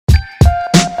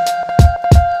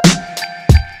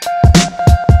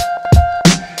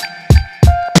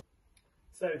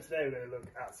today we're going to look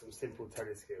at some simple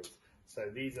tennis skills. So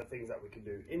these are things that we can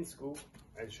do in school,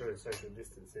 ensuring social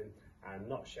distancing and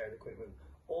not sharing equipment.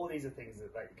 All these are things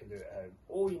that you can do at home.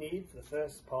 All you need for the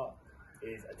first part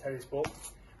is a tennis ball,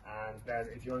 and then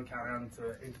if you want to carry on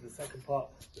into the second part,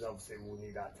 then obviously we'll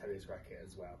need our tennis racket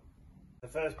as well. The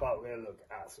first part we're going to look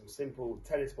at some simple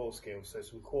tennis ball skills, so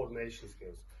some coordination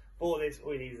skills. For this,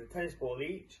 all you need is a tennis ball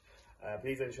each.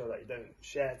 Please ensure that you don't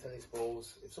share tennis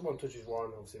balls. If someone touches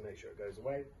one, obviously make sure it goes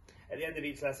away. At the end of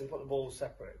each lesson, put the balls in a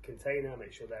separate container,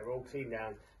 make sure they're all cleaned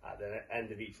down at the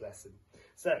end of each lesson.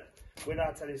 So, with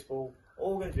our tennis ball,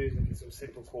 all we're going to do is look at some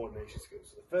simple coordination skills.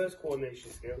 So the first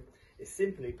coordination skill is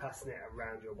simply passing it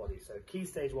around your body. So key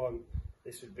stage one,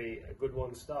 this would be a good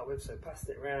one to start with. So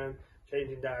passing it around,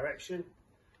 changing direction.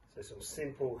 So some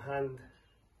simple hand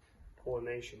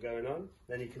coordination going on.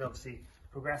 Then you can obviously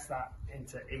progress that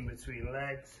into in between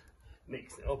legs,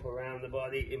 mix it up around the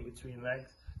body, in between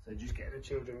legs. So just getting the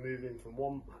children moving from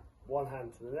one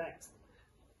hand to the next.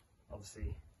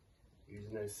 Obviously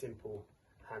using those simple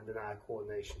hand and eye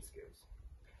coordination skills.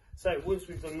 So once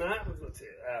we've done that, we've looked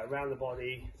at around the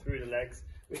body, through the legs,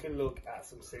 we can look at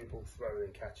some simple throwing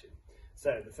and catching.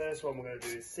 So the first one we're going to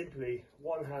do is simply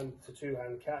one hand to two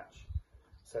hand catch.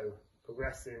 So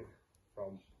progressing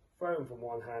from throwing from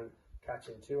one hand,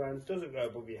 catching two hands, doesn't go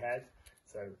above your head.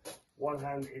 So one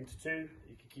hand into two,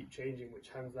 you can keep changing which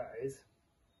hands that is.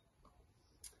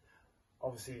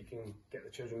 Obviously you can get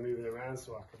the children moving around,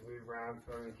 so I can move around,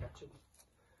 throwing and catching.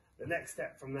 The next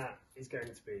step from that is going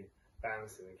to be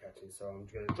bouncing and catching. So I'm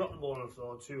going to drop the ball on the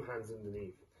floor, two hands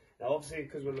underneath. Now obviously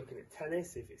because we're looking at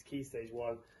tennis, if it's key stage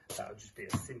one, that would just be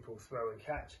a simple throw and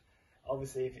catch.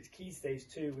 Obviously if it's key stage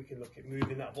two, we can look at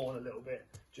moving that ball a little bit,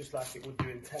 just like it would do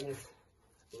in tennis.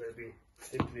 We're going to be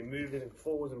simply moving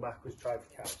forwards and backwards, trying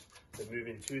to catch. So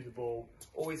moving to the ball,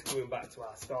 always coming back to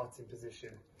our starting position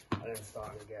and then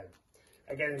starting again.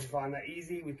 Again, if you find that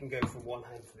easy, we can go from one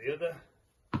hand to the other,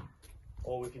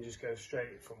 or we can just go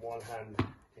straight from one hand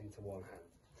into one hand.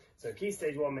 So key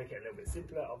stage one, make it a little bit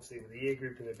simpler. Obviously with the ear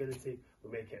grouping ability,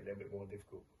 we'll make it a little bit more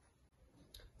difficult.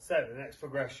 So the next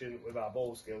progression with our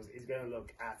ball skills is going to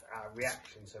look at our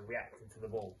reaction, so reacting to the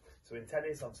ball. So in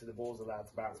tennis, obviously the ball's allowed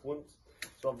to bounce once.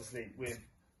 So obviously with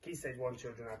key stage one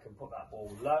children, I can put that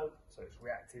ball low, so it's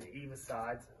reacting either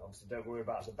side. Obviously don't worry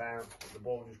about the bounce, but the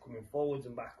ball just coming forwards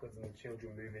and backwards and the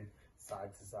children moving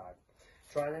side to side.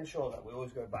 Try and ensure that we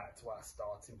always go back to our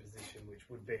starting position, which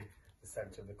would be the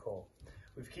centre of the court.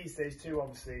 With key stage two,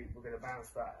 obviously we're going to bounce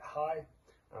that high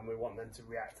and we want them to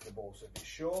react to the ball. So if it's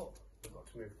short, we've got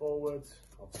to move forwards,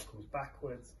 obviously comes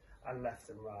backwards and left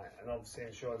and right, and obviously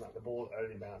ensuring that the ball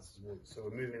only bounces once. So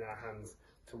we're moving our hands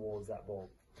towards that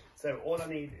ball. So all I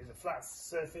need is a flat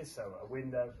surface, so a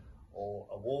window or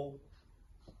a wall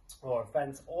or a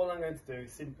fence. All I'm going to do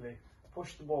is simply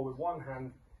push the ball with one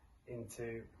hand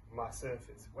into my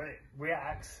surface. When it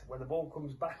reacts, when the ball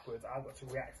comes backwards, I've got to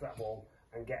react to that ball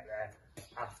and get there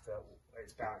after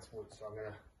it's bounced once. So I'm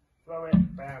going to throw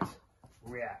it, bounce,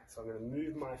 react. So I'm going to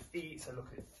move my feet, so look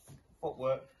at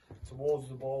footwork, towards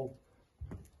the ball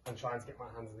and trying to get my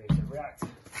hands underneath. So react,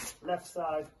 left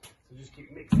side, so just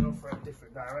keep mixing up for a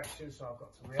different direction. So I've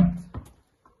got to react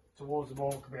towards the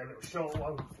ball, could be a little short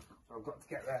one, so I've got to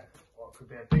get there, or it could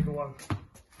be a bigger one,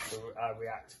 so I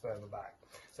react further back.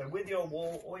 So with your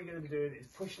wall, all you're going to be doing is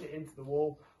pushing it into the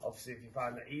wall. Obviously if you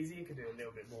find that easy, you can do a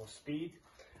little bit more speed,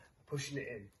 pushing it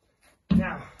in.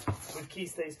 Now, with key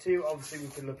stage two, obviously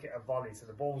we can look at a volley, so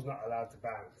the ball's not allowed to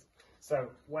bounce. So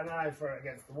when I throw it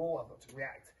against the wall, I've got to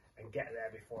react and get there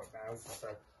before it bounces. So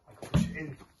I can push it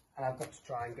in, and I've got to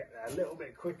try and get there a little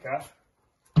bit quicker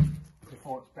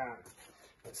before it's bounced.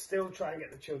 But still try and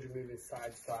get the children moving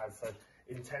side to side. So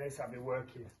in tennis, I've been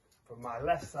working from my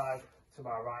left side to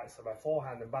my right, so my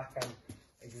forehand and backhand,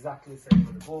 exactly the same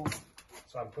with the ball.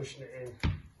 So I'm pushing it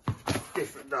in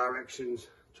different directions,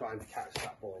 trying to catch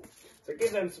that ball. So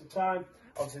give them some time.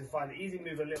 Obviously, to find it easy,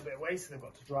 move a little bit away, so they've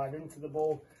got to drive into the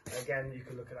ball. And again, you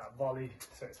can look at that volley,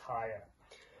 so it's higher.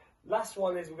 Last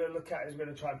one is we're going to look at is we're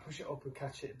going to try and push it up and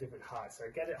catch it at different heights. So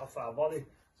get it off our volley,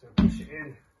 so push it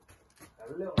in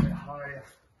a little bit higher,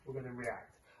 we're going to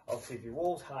react. Obviously, if your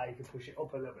wall's high, you can push it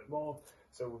up a little bit more,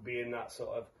 so we'll be in that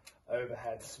sort of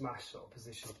overhead smash sort of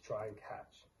position to try and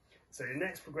catch. So your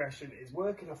next progression is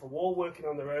working off a wall, working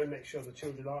on their own, make sure the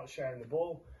children aren't sharing the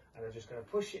ball, and they're just going to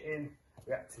push it in,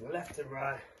 reacting left and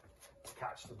right to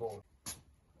catch the ball.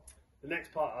 The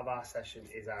next part of our session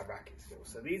is our racket skills.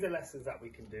 So these are lessons that we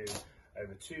can do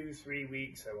over 2-3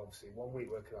 weeks. So obviously 1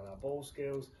 week working on our ball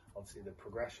skills, obviously the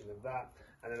progression of that,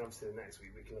 and then obviously the next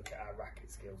week we can look at our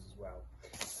racket skills as well.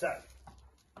 So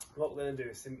What we're going to do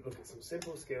is look at some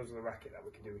simple skills on the racket that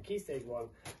we can do with Key Stage 1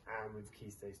 and with Key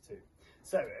Stage 2.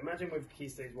 So imagine with Key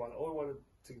Stage 1, all we want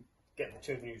to get the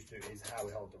children used to is how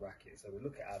we hold the racket. So we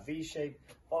look at our V shape,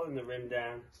 holding the rim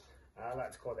down. I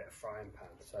like to call it a frying pan.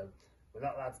 So we're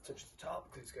not allowed to touch the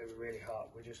top because it's going to be really hard.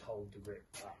 We just hold the grip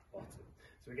at the bottom.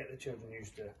 So we get the children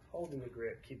used to holding the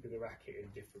grip, keeping the racket in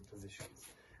different positions.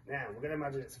 Now we're going to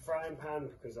imagine it's a frying pan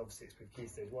because obviously it's with Key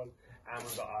Stage 1, and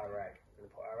we've got our egg. We're going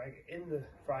to put our egg in the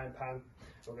frying pan.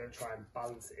 We're going to try and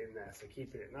balance it in there, so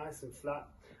keeping it nice and flat.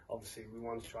 Obviously we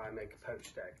want to try and make a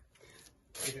poached egg.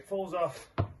 If it falls off,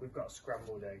 we've got a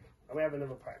scrambled egg. And we have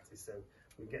another practice, so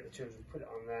we can get the children to put it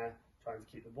on there, trying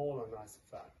to keep the ball on nice and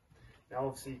flat. Now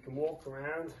obviously you can walk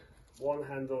around, one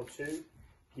hand or two,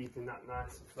 keeping that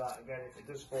nice and flat. Again, if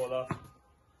it does fall off,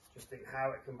 just think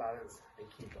how it can balance and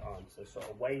keep it on. So sort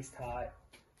of waist high,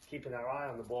 keeping our eye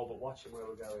on the ball, but watching where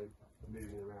we're going and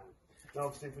moving around. Now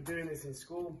obviously if we're doing this in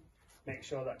school, make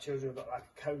sure that children have got like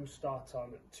a cone start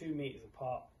on at 2 meters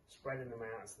apart, spreading them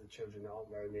out so the children aren't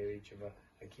very near each other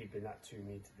and keeping that 2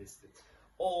 meter distance.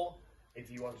 Or if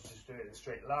you want to just do it in a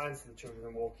straight line, so the children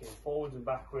are walking forwards and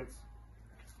backwards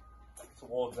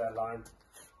towards their line,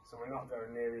 so we're not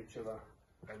going near each other,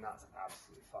 then that's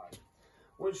absolutely fine.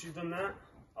 Once you've done that,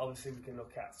 obviously we can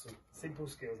look at some simple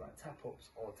skills like tap ups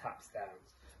or taps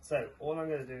downs. So all I'm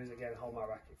going to do is again hold my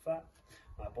racket flat,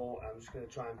 my ball, and I'm just going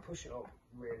to try and push it up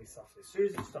really softly. As soon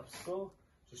as it stops the score,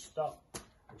 just stop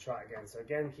and try it again. So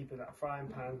again, keeping that frying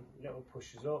pan, little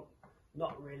pushes up,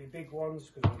 not really big ones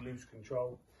because we'll lose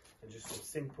control, and just some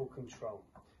simple control.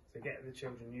 So getting the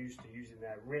children used to using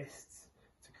their wrists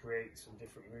to create some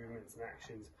different movements and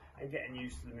actions, and getting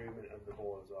used to the movement of the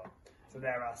ball as well. So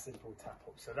there are simple tap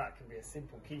ups. So that can be a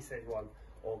simple Key Stage 1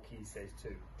 or Key Stage 2.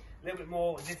 A little bit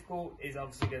more difficult is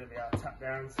obviously going to be our tap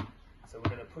downs. So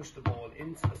we're going to push the ball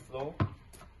into the floor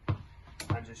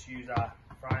and just use our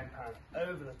frying pan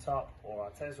over the top, or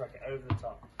our tennis racket over the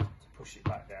top, to push it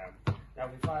back down. Now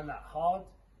if we find that hard,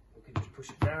 we can just push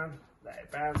it down, let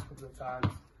it bounce a couple of times.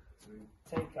 So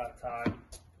we take our time,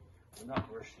 we're not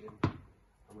rushing,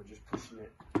 and we're just pushing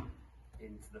it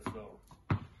into the floor.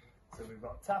 So we've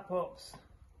got tap ups,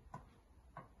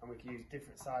 and we can use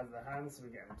different sides of the hands, so we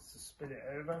get them to spin it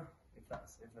over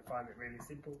if they find it really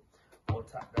simple, or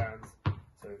tap downs.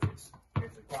 So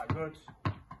if they're quite good,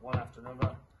 one after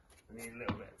another, we need a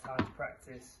little bit of time to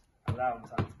practice, allow them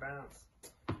time to bounce,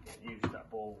 and use that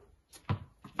ball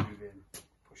moving,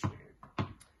 pushing it in.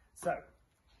 So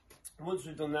once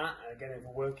we've done that, again if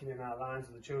we're working in our lines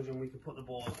with the children, we can put the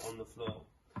ball on the floor.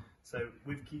 So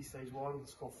with Key Stage 1,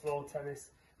 it's called floor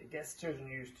tennis. It gets children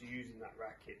used to using that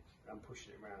racket and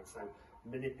pushing it around, so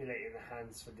manipulating the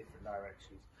hands for different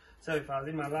directions. So if I was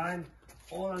in my line,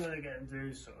 all I'm going to get them to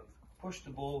do is sort of push the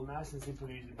ball nice and simple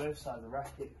using both sides of the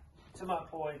racket to my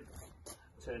point,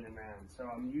 turning around. So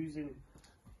I'm using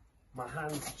my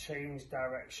hand to change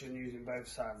direction using both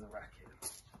sides of the racket.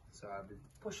 So I've been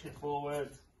pushing it forward,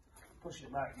 pushing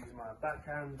it back using my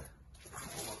backhand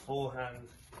or my forehand,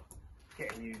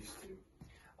 getting used to.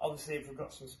 Obviously, if we've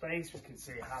got some space, we can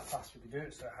see how fast we can do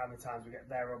it, so how many times we get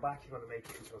there or back. You've got to make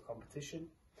it into a competition.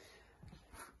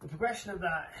 The progression of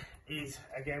that is,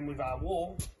 again, with our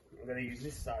wall, I'm going to use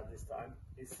this side this time,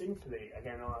 is simply,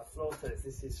 again, on our floor tennis,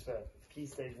 this is for Key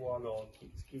Stage 1 or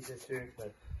Key Stage 2,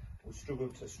 if we struggle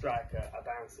to strike a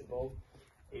bouncy ball,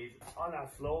 is on our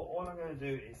floor, all I'm going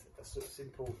to do is a sort of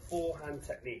simple forehand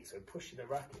technique, so pushing the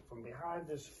racket from behind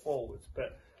us forwards,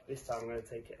 but this time I'm going to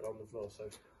take it along the floor. So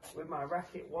with my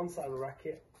racket, one side of the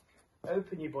racket,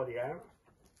 open your body out,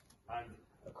 and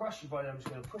across your body I'm just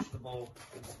going to push the ball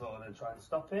into the floor and then try and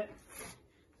stop it.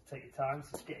 Take your time, so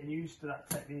it's getting used to that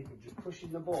technique of just pushing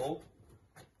the ball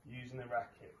using the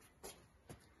racket.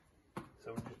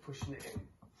 So we're just pushing it in.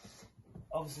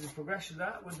 Obviously the progression of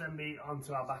that would then be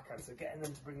onto our backhand, so getting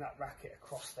them to bring that racket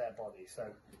across their body. So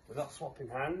we're not swapping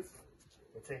hands,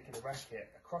 we're taking the racket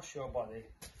across your body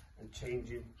and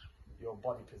changing your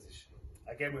body position.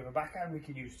 Again, with a backhand we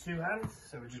can use two hands,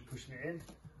 so we're just pushing it in,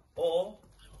 or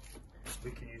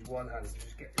we can use one hand, so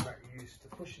just getting back used to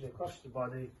pushing across the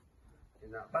body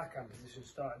in that backhand position.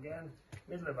 Start again,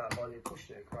 middle of our body,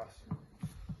 pushing it across.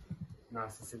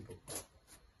 Nice and simple.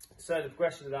 So the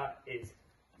progression of that is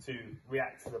to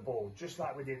react to the ball, just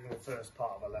like we did in the first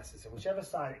part of our lesson. So whichever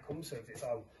side it comes, so if it's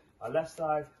on our left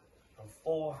side,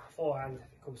 on forehand,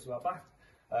 if it comes to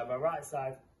my right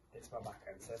side, it's my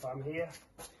backhand. So if I'm here,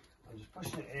 I'm just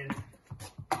pushing it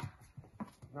in,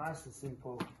 nice and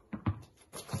simple,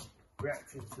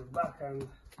 reacting to the backhand,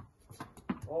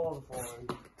 or the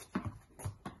forehand,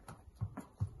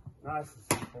 nice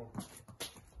and simple,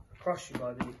 across your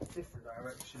body, different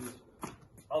directions,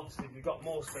 obviously if you've got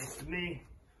more space than me,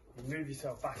 you move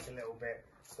yourself back a little bit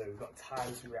so we've got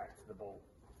time to react to the ball.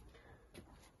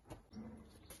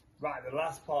 Right, the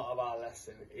last part of our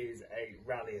lesson is a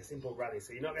rally, a simple rally.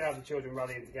 So you're not going to have the children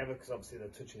rallying together because obviously they're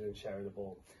touching and sharing the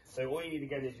ball. So all you need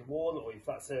again is your wall or your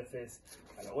flat surface,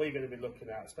 and all you're going to be looking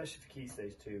at, especially for Key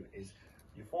Stage 2, is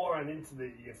your forehand into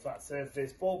your flat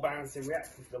surface, ball bouncing,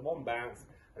 reacting to the one bounce,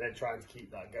 and then trying to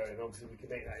keep that going. Obviously we can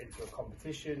make that into a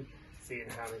competition, seeing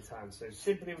how many times. So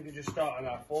simply we can just start on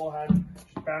our forehand,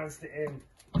 just bounce it in,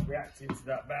 reacting to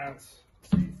that bounce,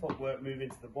 so your footwork move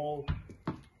into the ball.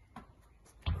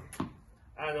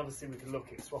 And obviously we can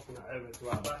look at swapping that over to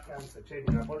our backhand, so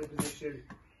changing our body position,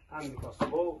 hand across the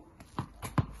ball,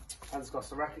 hands across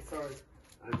the racket, sorry,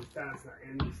 and just bouncing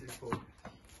that in, simple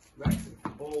reacting to the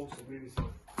ball, so moving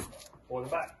some ball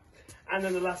back. And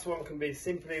then the last one can be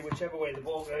simply, whichever way the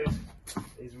ball goes,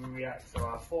 is we react to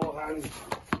our forehand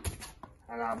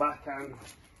and our backhand,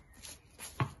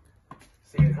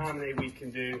 seeing how many we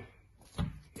can do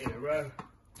in a row.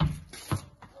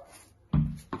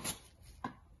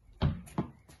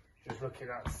 Just looking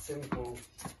at simple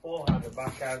forehand and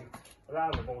backhand,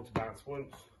 allowing the ball to bounce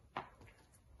once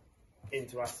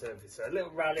into our surface. So a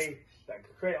little rally that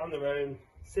can create on their own,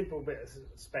 simple bit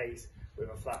of space with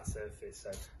a flat surface.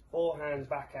 So forehand,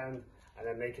 backhand, and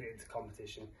then making it into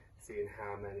competition, seeing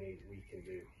how many we can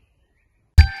do.